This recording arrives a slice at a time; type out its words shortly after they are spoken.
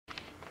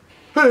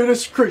Hey,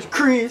 this is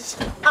Chris.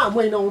 I'm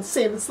waiting on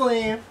Sam and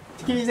Slam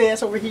to get his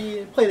ass over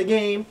here and play the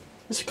game.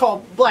 This is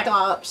called Black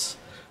Ops.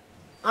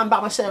 I'm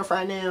by myself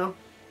right now.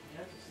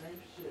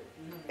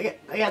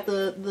 I got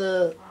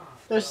the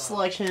there's a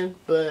selection,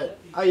 but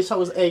I just saw it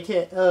was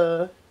AK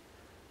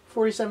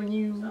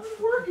 47U. That's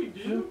working,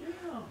 dude.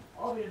 Yeah,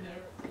 I'll be in there.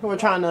 We're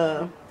trying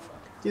to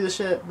do the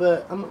shit,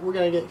 but we're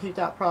gonna get kicked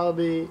out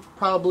probably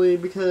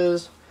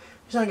because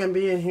he's not gonna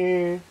be in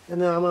here, and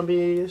then I'm gonna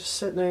be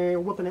sitting there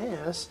whooping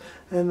ass,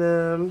 and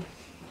then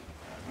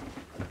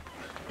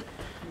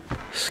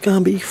it's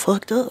gonna be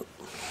fucked up.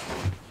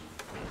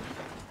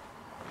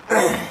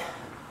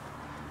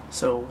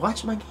 So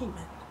watch my game,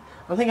 man.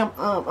 I think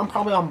I'm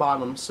probably on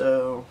bottom,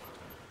 so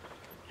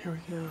here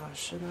we go.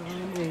 Shit,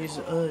 I'm gonna use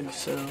Ugg,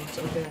 so it's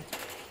okay.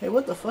 Hey,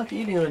 what the fuck are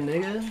you doing,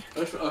 nigga?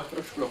 That's the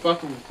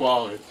fucking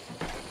quality.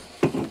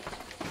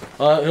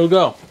 He'll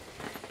go.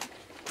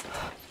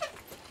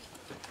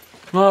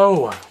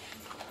 No.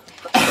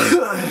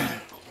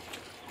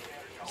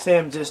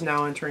 Sam just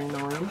now entering the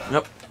room.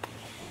 Yep.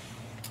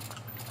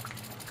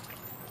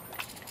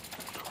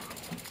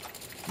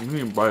 You need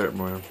to bite it,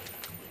 man.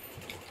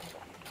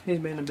 He's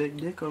being a big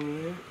dick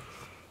over there.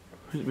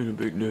 He's been a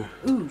big dude.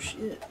 Ooh,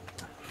 shit.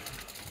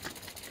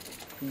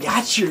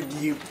 Got your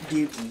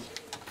dookie.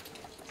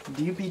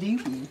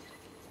 Doopy.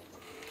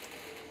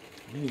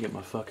 I need to get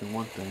my fucking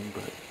one thing,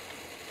 but...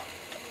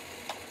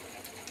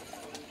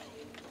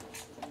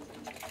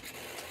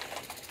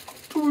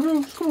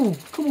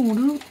 Come on,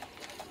 dude.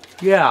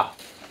 Yeah.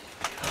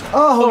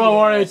 Oh, I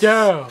want to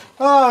do.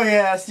 Oh,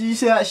 yes. You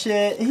see that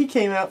shit? He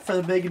came out for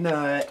the big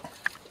nut.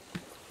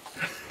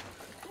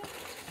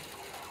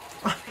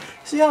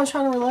 See how I was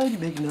trying to reload,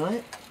 big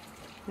nut?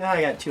 Yeah,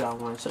 I got 2 out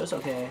of 1, so it's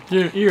okay.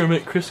 You're gonna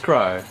make Chris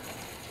cry.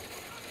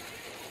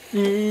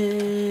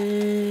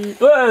 Hey,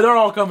 they're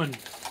all coming.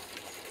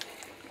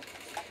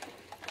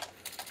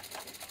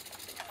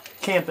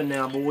 Camping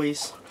now,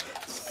 boys.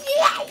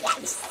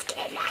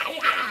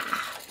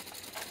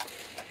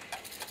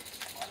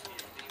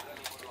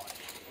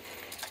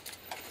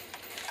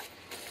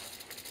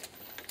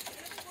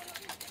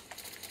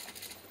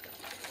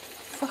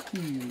 Fuck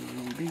you,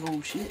 big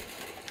old shit.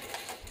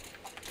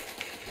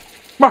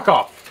 Fuck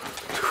off.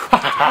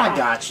 I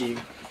got you,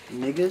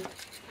 nigga.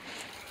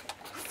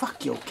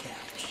 Fuck your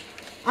couch.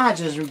 I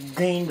just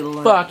gained a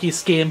lot. Fuck you,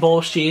 skin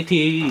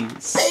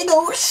bullshitties. Big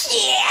old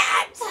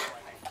shit.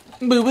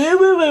 Boo boo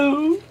boo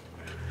boo.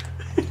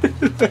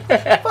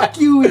 Fuck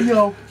you and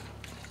yo.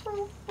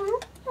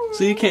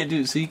 So you can't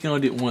do. So you can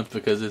only do it once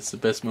because it's the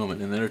best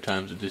moment, and the other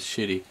times are just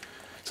shitty.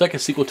 It's like a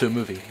sequel to a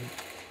movie.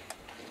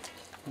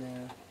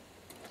 Yeah.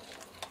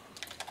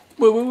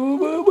 Boo boo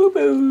boo boo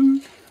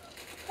boo.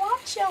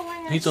 Watch your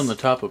ass. He's on the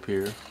top up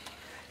here.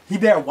 He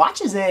better watch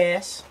his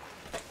ass.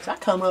 Cause I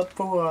come up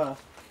for a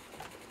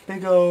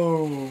big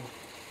ol'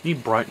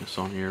 Need brightness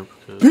on here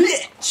because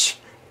bitch.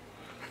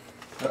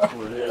 that's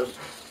what it is.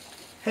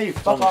 Hey, It's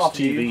fuck on off,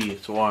 this TV. dude.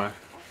 It's why.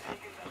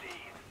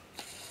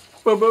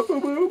 Boo boo boo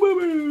boo boo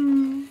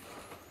boo.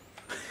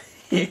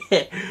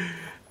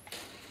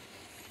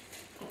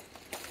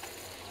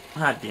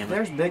 God damn it.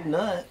 There's Big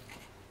Nut.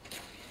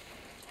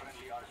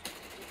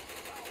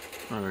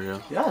 There we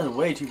go. Yeah, that's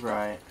way too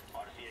bright.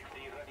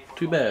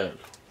 Too bad.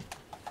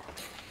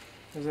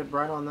 Is it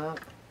bright on that?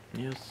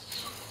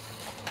 Yes.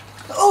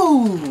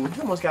 Oh,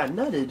 he almost got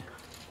nutted.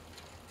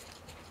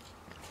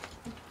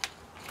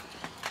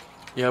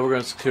 Yeah, we're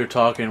gonna sit here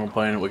talking. We're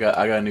playing. I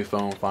got a new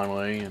phone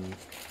finally, and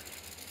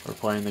we're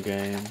playing the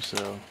game.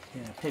 So.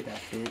 Yeah, payback,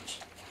 bitch.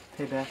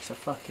 Payback's a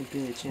fucking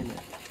bitch, isn't it?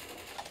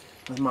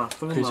 With my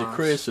food Because of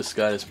Chris just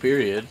got his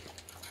period.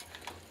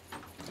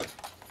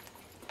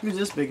 Who's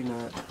this Big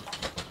Nut?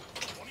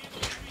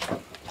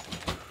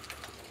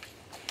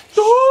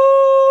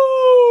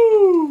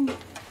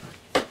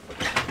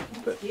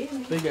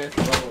 Big ass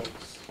balls.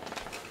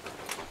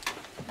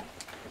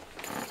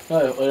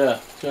 Oh yeah,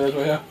 so that's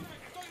right here.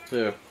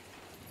 There.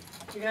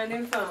 You got a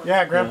new phone?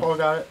 Yeah, Grandpa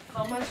got it.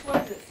 How much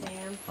was it,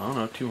 Sam? I don't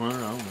know, 200. I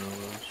don't know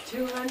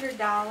those.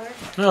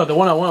 $200? No, the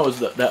one I wanted was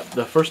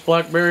the first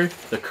BlackBerry,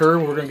 the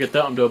Curve. We're gonna get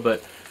that one though,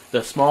 but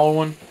the small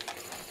one.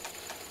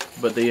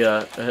 But the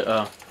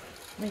Let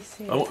me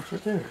see. I want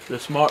right there. The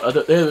smart,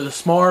 the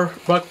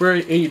smart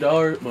BlackBerry,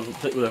 $80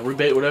 with a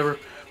rebate, whatever.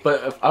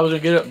 But if I was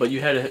gonna get it, but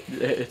you had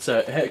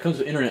it comes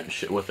with internet and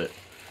shit with it.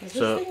 Does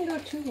so- this thing go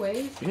 2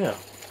 ways? Yeah,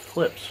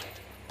 flips.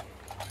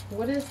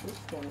 What is this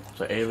one?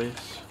 It's an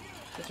alias.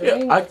 It's Yeah,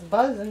 ringing, it's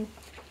buzzing.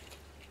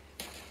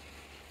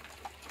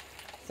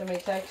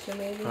 Somebody text you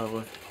maybe?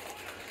 Probably.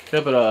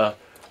 Yeah, but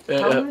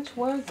How much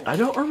was it? I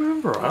don't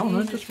remember. I don't know.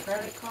 Use Just his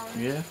credit card?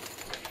 yeah.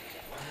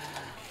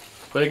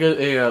 But I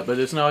get but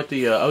it's not like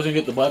the I was gonna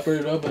get the BlackBerry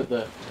though, but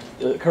the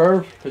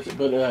Curve,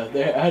 but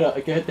they had I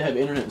had to have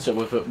internet and stuff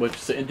with it, which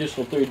is an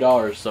additional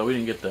 $3, so we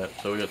didn't get that.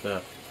 So we got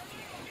that.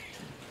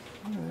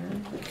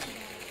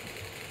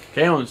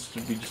 Kalen's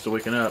to be just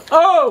waking up.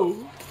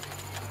 Oh!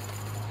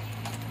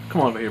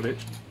 Come on over here,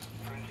 bitch.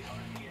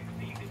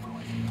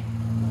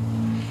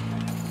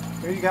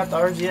 Here you got the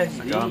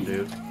RGX. I got him,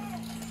 dude.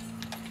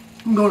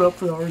 I'm going up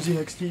for the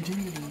RZXT too.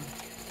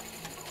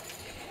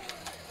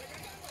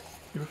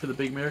 You ready for the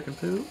big American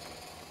poop?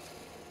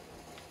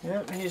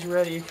 Yep, he's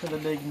ready for the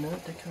big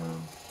nut to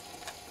come.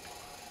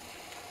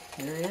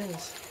 There he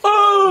is.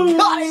 Oh!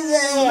 Got his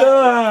ass!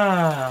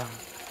 Ah!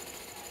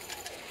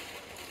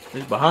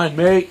 He's behind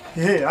me.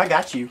 Yeah, I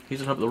got you.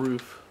 He's on top of the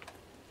roof.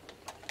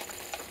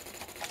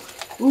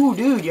 Ooh,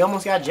 dude, you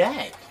almost got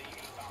jacked.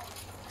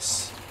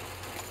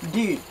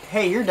 Dude,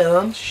 hey, you're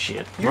dumb.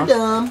 Shit. You're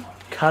dumb.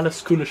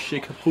 Kalaskula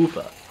shika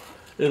poopa.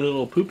 A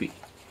little poopy.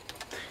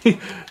 Look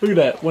at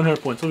that.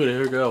 100 points. Look at it.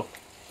 Here we go.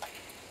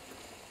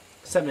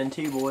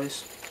 7-2,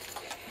 boys.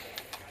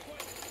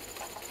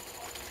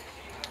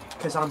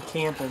 Because I'm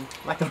camping.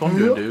 Like That's what I'm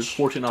doing, dude.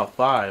 14 off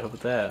 5. How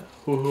about that?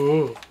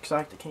 Woohoo. Because I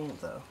like to camp,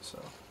 though, so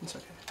it's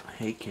okay. I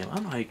hate camp. I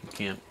don't know how you can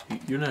camp.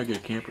 You're not a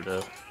good camper,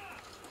 though.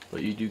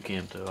 But you do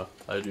camp, though.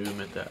 I do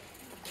admit that.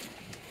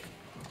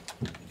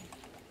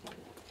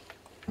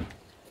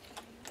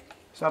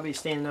 So I'll be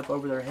standing up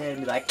over their head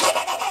and be like,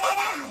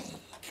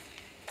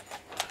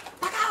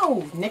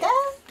 ow, nigga!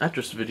 After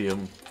this video,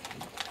 I'm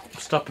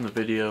stopping the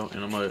video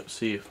and I'm gonna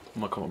see if I'm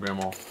gonna call my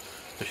grandma.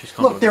 If she's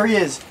coming. Look, there he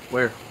is.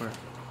 Where? Where?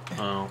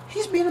 Oh.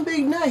 He's being a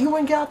big nut. He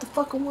wouldn't get out the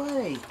fucking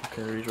way.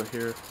 Okay, there he's right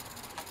here.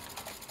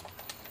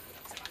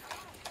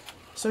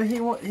 So he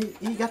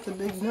got the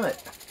big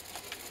nut.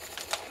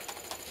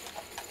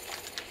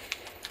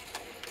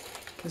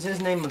 Because his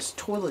name was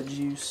Toilet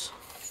Juice.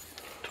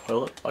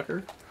 Toilet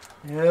fucker?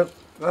 Yep,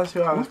 that's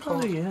who I was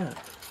Where's he at?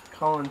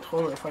 calling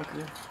Toilet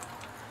Fucker.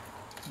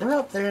 They're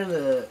up there in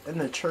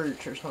the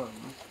church or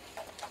something.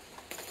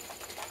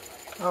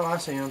 Oh, I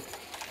see him.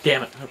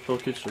 Damn it! I fell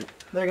Kid Street.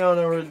 They're going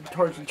over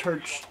towards the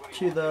church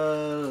to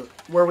the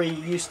where we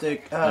used to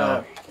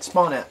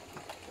spawn at.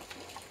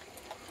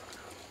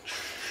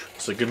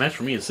 It's a good match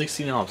for me. It's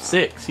 16 off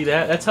 6. See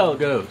that? That's how it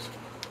goes.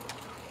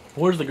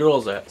 Where's the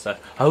girls at? So,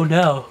 oh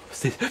no!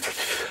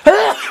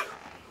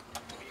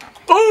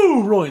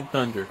 Oh, Rolling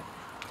Thunder.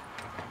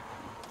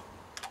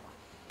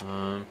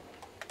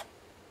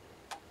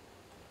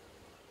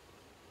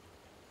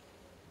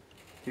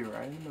 You're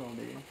right in the middle,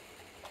 dude.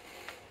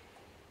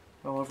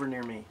 Oh, over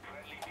near me.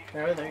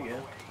 Alright, there you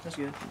go. That's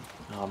good.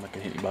 Oh, I'm not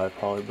gonna hit anybody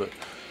probably, but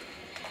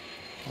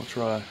I'll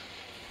try.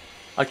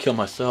 I killed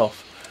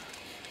myself.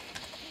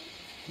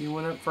 You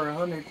went up for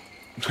 100.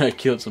 I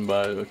killed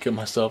somebody. I killed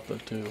myself though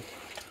too.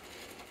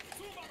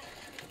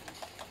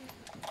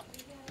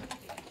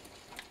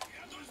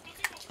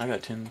 I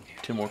got 10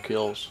 more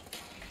kills.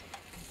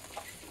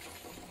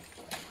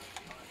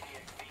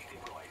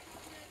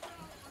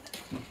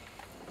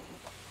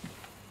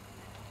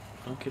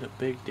 Don't get a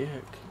big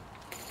dick.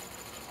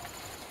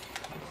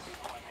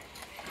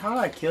 How did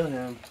I kill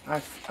him? I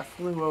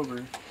flew over,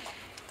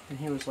 and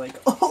he was like,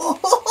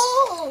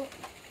 oh!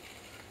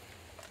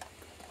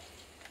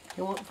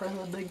 He went for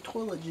the big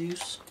toilet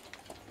juice.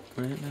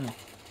 Right now.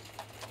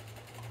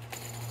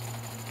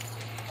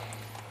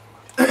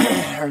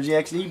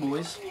 RZXD,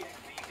 boys.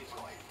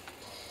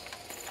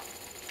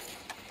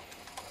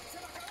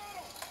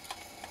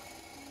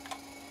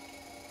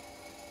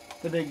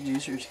 The big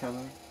juicer's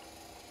coming.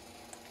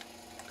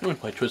 I'm gonna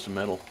play Twisted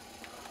Metal.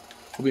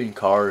 We'll be in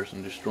cars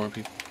and destroying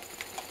people.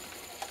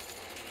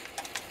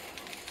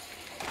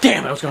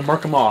 Damn, I was gonna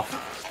mark him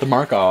off. The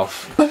mark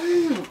off.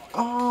 Boom!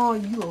 Oh,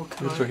 you little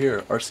cunt. This right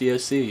here,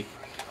 RCSC.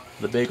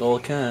 The big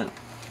old cunt.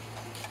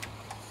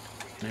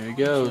 There he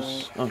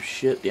goes. Oh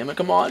shit, damn it,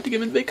 come on, to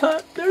give him the big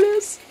cunt. There it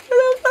is. There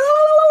it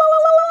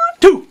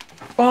is. 2!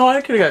 Oh, I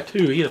could've got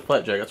 2. He had a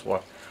flat jack, that's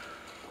why.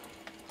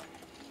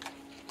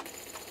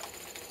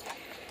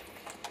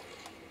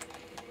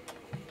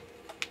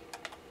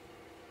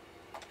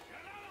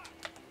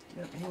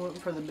 Yep, he went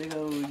for the big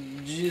old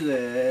juice.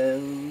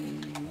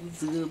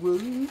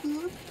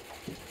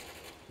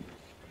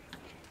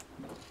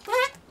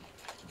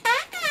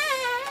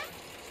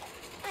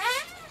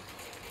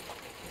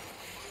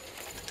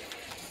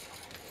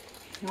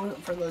 He went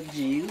for the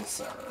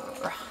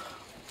juicer.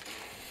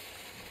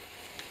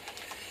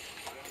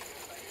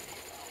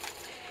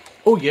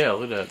 Oh yeah,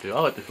 look at that, dude. I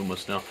like the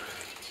Fumas now.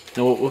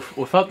 No,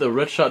 without the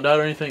red shot dot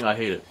or anything, I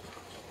hate it.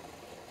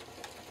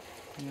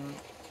 Yeah.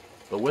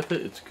 But with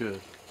it, it's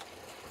good.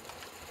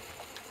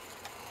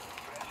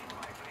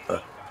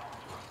 There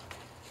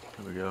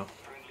we go.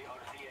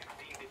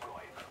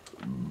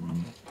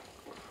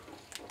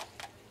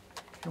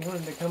 I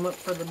wanted to come up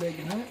for the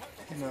big nut,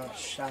 and I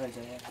shot his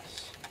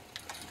ass.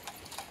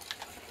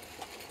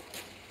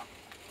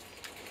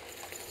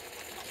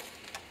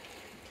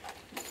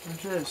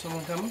 Where's this?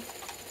 Someone coming?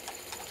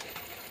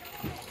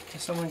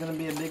 Is someone gonna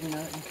be a big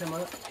nut and come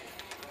up?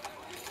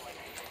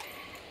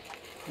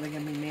 Are they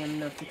gonna be man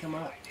enough to come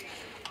up?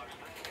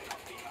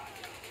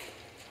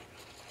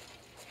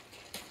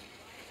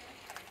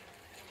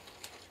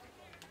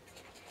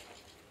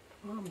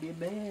 Come on, be a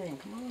bang.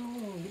 Come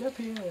on, get up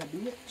here,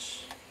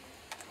 bitch.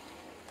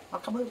 I'll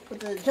come up with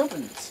the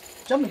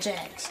jumping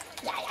jacks.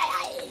 Yeah,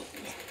 yeah, yeah.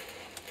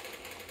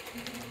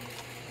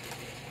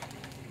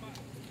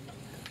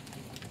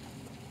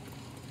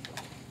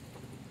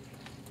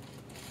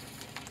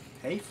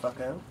 Hey,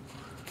 fucko.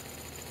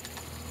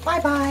 Bye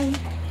bye.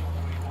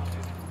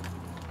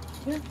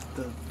 Get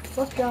the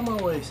fuck out of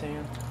my way,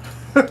 Sam.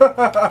 I'm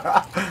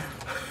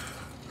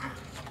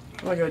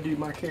gonna go do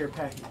my care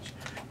package.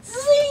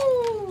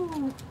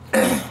 Zing!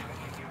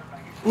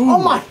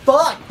 Oh my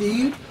fuck,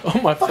 dude! Oh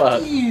my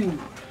fuck. You!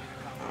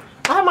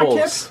 I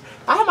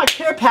have my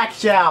care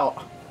package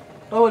out.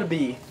 What would it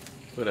be?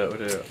 What I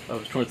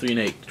was 23 and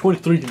 8.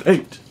 23 and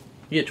 8.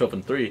 He had 12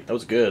 and 3. That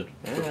was good.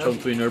 Yeah. 12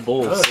 and 3 nerd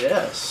bulls. Oh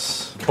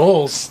yes.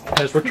 Bulls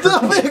has returned.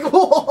 The big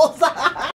wolves.